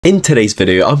In today's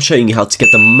video, I'm showing you how to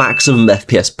get the maximum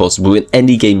FPS possible in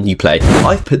any game you play.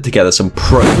 I've put together some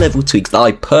pro level tweaks that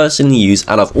I personally use,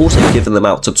 and I've also given them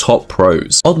out to top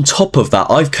pros. On top of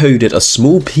that, I've coded a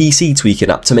small PC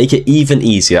tweaking app to make it even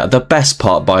easier. The best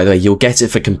part, by the way, you'll get it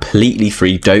for completely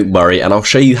free, don't worry, and I'll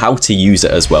show you how to use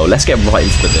it as well. Let's get right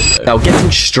into the video. Now,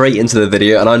 getting straight into the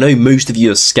video, and I know most of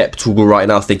you are skeptical right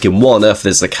now thinking, what on earth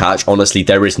is the catch? Honestly,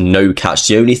 there is no catch.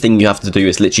 The only thing you have to do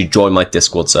is literally join my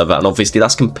Discord server, and obviously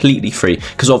that's completely free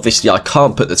because obviously I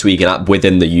can't put the tweaking app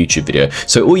within the YouTube video.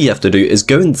 So all you have to do is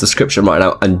go in the description right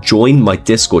now and join my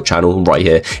Discord channel right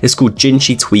here. It's called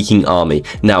Jinshi Tweaking Army.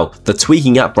 Now, the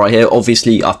tweaking app right here,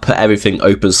 obviously I've put everything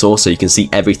open source so you can see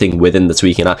everything within the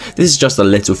tweaking app. This is just a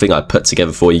little thing I put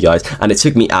together for you guys, and it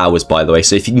took me hours, by the way.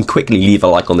 So if you can quickly leave a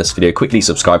like on this video, quickly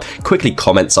subscribe, quickly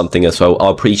comment something as well, I'll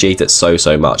appreciate it so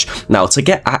much. Now, to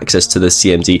get access to the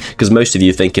CMD, because most of you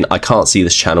are thinking I can't see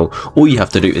this channel, all you have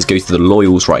to do is go to the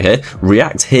loyals right here,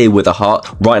 react here with a heart.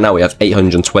 Right now we have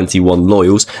 821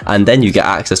 loyals, and then you get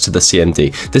access to the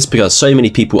CMD. This is because so many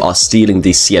people are stealing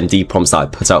these CMD prompts that I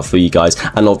put out for you guys,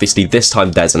 and obviously this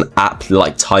time there's an app,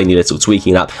 like tiny little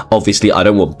tweaking app. Obviously I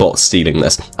don't want bots stealing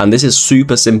this, and this is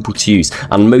super simple to use,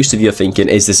 and most of you are thinking,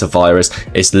 is this a virus?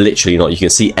 It's literally not. You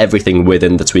can see everything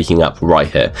within the tweaking app right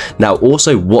here. Now,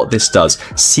 also what this does,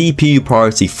 CPU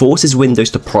priority forces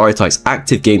Windows to prioritize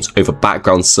active games over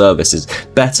background services,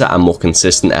 better and more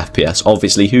consistent FPS.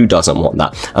 Obviously, who doesn't want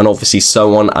that? And obviously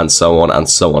so on and so on and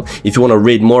so on. If you want to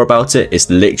read more about it, it's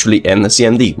literally in the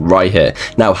CMD right here.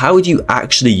 Now, how would you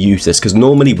actually use this? Because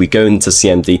normally we go into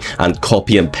CMD and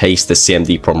copy and paste the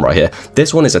CMD prompt right here.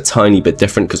 This one is a tiny bit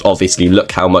different because obviously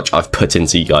look how much I've put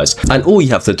into you guys. And all you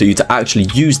have to do to actually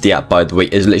use the app, by the way,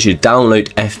 is literally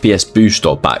download FPS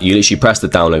Boost.bat. You literally press the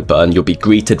download button, you'll be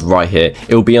greeted right here.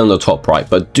 It will be on the top right,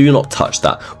 but do not touch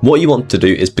that. What you want to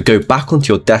do is go back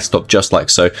onto your desktop just like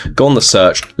so, go on the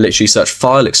search, literally search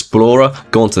File Explorer,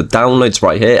 go onto the downloads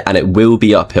right here, and it will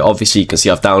be up here. Obviously you can see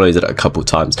I've downloaded it a couple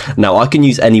times. Now I can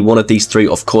use any one of these three.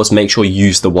 Of course, make sure you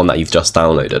use the one that you've just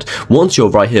downloaded. Once you're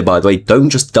right here, by the way, don't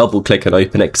just double click and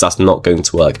open it because that's not going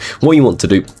to work. What you want to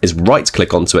do is right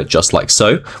click onto it just like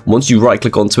so. Once you right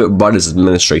click onto it, Run as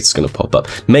Administrator is going to pop up.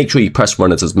 Make sure you press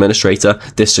Run as Administrator.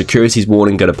 This securities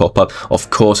warning going to pop up. Of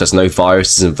course, there's no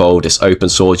viruses involved. It's open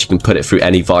source. You can put it through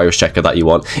any virus checker that you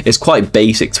want. It's quite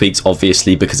basic tweaks,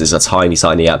 obviously, because it's a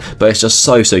tiny app, but it's just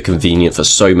so convenient for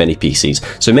so many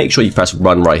PCs. So make sure you press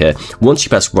Run right here. Once you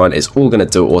press Run, it's all going to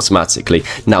do it automatically.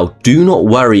 Now, do not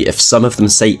worry if some of them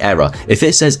say error. If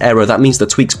it says error, that means the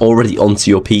tweak's already onto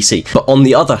your PC. But on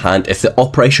the other hand, if the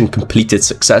operation completed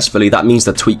successfully, that means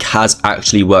the tweak has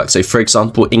actually worked. So for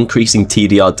example, increasing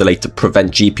TDR delay to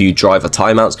prevent GPU driver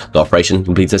timeouts, the operation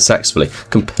completed successfully.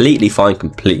 Completely fine,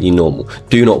 completely normal.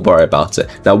 Do not worry about it.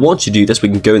 Now, once you do this, we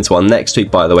can go into our next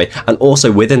tweak, by the way, and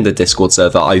also within the Discord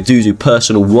server, I do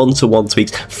personal one-to-one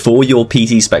tweaks for your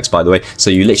PC specs, by the way. So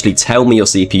you literally tell me your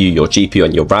CPU, your GPU,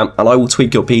 and your RAM, and I will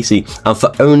tweak your PC. And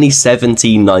for only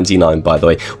 $17.99, by the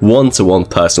way, one-to-one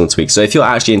personal tweak. So if you're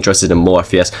actually interested in more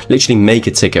FPS, literally make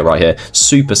a ticket right here.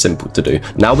 Super simple to do.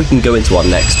 Now we can go into our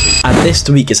next tweak. And this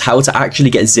tweak is how to actually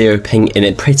get 0 ping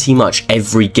in pretty much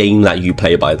every game that you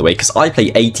play, by the way, because I play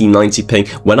 1890 ping.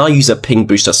 When I use a ping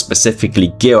booster, specifically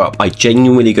Gear Up, I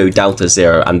genuinely go down to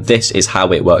 0, and this is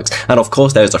how it works. And of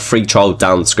course, there's a free trial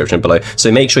down in the description below,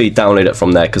 so make sure you download it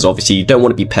from there, because obviously you don't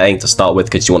want to be paying to start with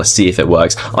because you want to see if it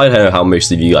works. I don't know how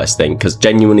most of you guys think, because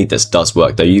genuinely this does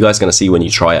work though. You guys are going to see when you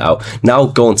try it out. Now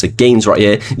go on to games right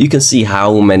here. You can see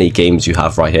how many games you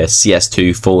have right here: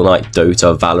 CS2, Fortnite,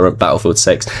 Dota, Valorant, Battlefield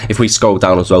 6. If we scroll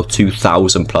down as well,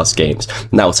 2,000 plus games.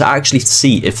 Now, to actually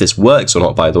see if this works or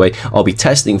not, by the way, I'll be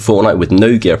testing Fortnite with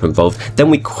no gear up involved. Then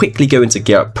we quickly go into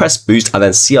gear up, press boost, and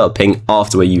then see our ping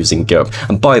after we're using gear up.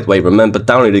 And by the way, remember,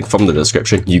 downloading from the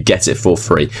description, you get it for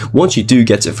free. Once you do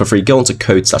get it for free, go onto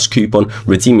code/coupon,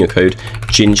 redeem your code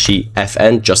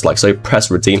JINSHIFN, just like so,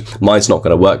 press redeem. Mine's not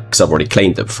going to work because I've already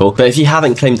claimed it before, but if you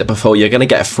haven't claimed it before, you're going to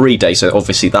get a free day, so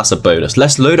obviously that's a bonus.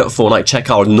 Let's load up Fortnite, check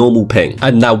our normal ping,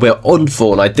 and now we're on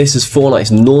Fortnite. This is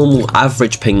Fortnite's normal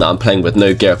average ping that I'm playing with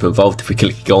no gear up involved. If we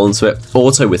click go onto it,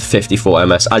 auto with 54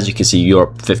 ms, as you can see,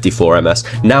 Europe 54 ms.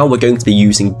 Now we're going to be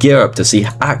using gear up to see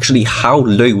actually how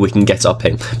low we can get our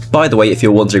ping. By the way, if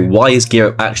you're wondering why is gear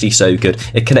up actually so good,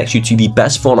 it connects you to the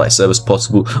best Fortnite servers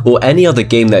possible, or any other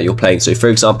game that you're playing. So for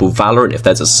example, Valorant, if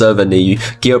there's a server near you,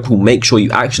 gear up will make sure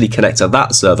you actually connect to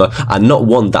that server and not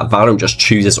one that Valorant just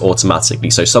chooses automatically.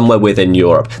 So somewhere within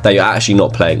Europe that you're actually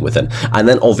not playing within, and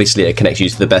then obviously it connects you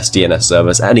to the best DNS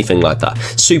servers, anything like that.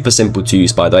 Super simple to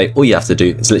use, by the way. All you have to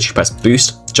do is literally press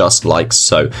boost, just like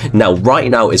so. Now, right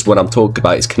now is what I'm talking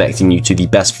about, is connecting you to the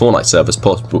best Fortnite servers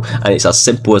possible, and it's as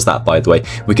simple as that. By the way,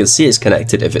 we can see it's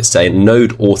connected if it's saying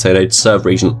node, auto node, server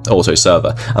region, auto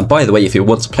server. And by the way, if you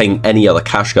want to play any other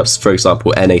cache cups, for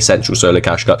example NA Central Solo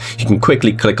Cache Cup, you can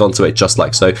quickly click onto it just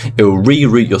like so. It will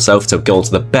reroute yourself to go onto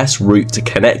the best route to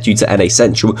connect you to NA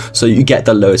Central, so you get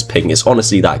the lowest ping. It's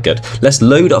honestly that good. Let's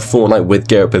load up Fortnite with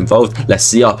gear up involved. Let's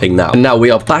see our ping now. And now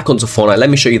we are back onto Fortnite. Let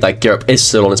me show you that gear up is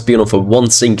still on. It's been on for 1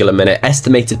 singular minute.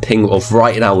 Estimated ping of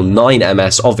right now 9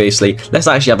 ms. Obviously, let's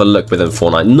actually have a look within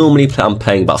Fortnite. Normally I'm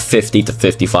playing about 50 to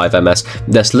 55 ms.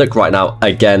 Let's look right now.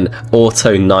 Again,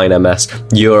 auto 9 ms,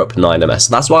 Europe 9 ms.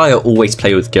 That's why I always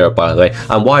play with gear up, by the way,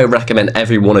 and why I recommend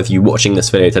every one of you watching this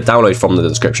video to download from the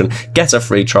description, get a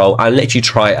free trial, and literally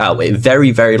try it out. It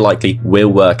very likely will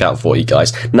work out for you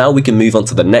guys. Now we can move on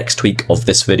to the next tweak of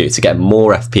this video to get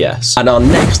more FPS. And our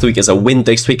next tweak is a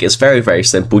Windows tweak. It's very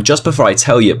simple. Just before I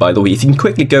tell you, by the way, if you can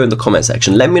quickly go in the comment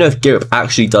section, let me know if gear up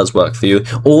actually does work for you,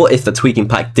 or if the tweaking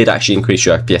pack did actually increase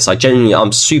your FPS.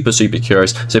 I'm super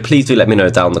curious, so please do let me know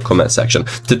down in the comment section.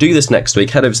 To do this next week,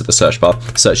 head over to the search bar,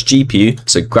 search GPU,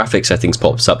 so graphic settings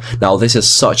pops up. Now this is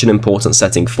such an important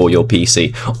setting for your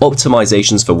PC.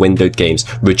 Optimizations for windowed games,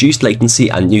 reduced latency,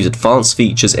 and use advanced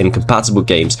features in compatible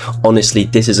games. Honestly,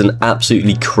 this is an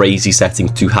absolutely crazy setting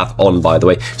to have on, by the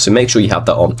way, so make sure you have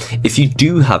that on. If you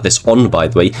do have this on, by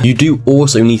the way, you do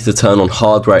also need to turn on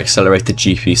hardware accelerated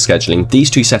GPU scheduling. These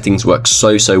two settings work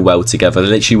so well together. They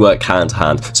literally work hand to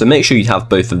hand, so make sure you have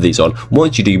both of these on.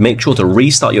 Once you do, make sure to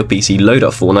restart your PC, load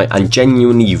up Fortnite, and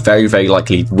genuinely you very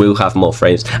likely will have more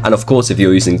frames. And of course, if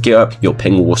you're using gear up, your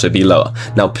ping will also be lower.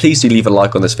 Now please do leave a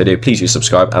like on this video, please do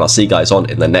subscribe, and I'll see you guys on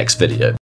in the next video.